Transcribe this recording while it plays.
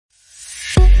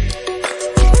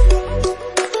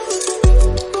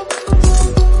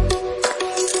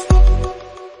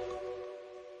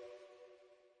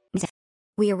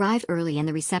We arrived early and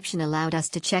the reception allowed us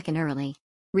to check in early.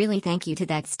 Really thank you to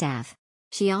that staff.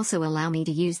 She also allowed me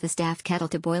to use the staff kettle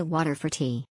to boil water for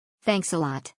tea. Thanks a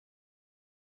lot.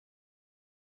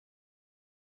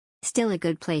 Still a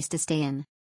good place to stay in.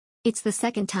 It's the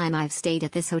second time I've stayed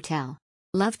at this hotel.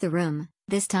 Loved the room,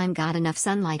 this time got enough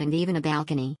sunlight and even a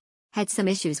balcony. Had some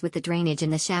issues with the drainage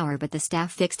in the shower but the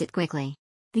staff fixed it quickly.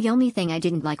 The only thing I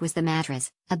didn't like was the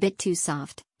mattress, a bit too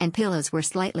soft, and pillows were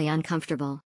slightly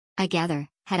uncomfortable. I gather,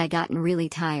 had I gotten really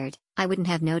tired, I wouldn't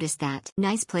have noticed that.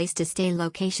 Nice place to stay,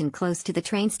 location close to the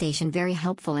train station, very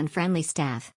helpful and friendly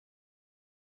staff.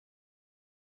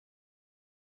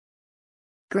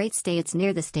 Great stay, it's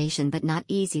near the station but not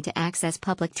easy to access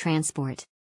public transport.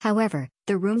 However,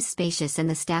 the room's spacious and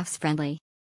the staff's friendly.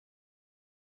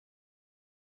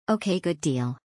 Okay, good deal.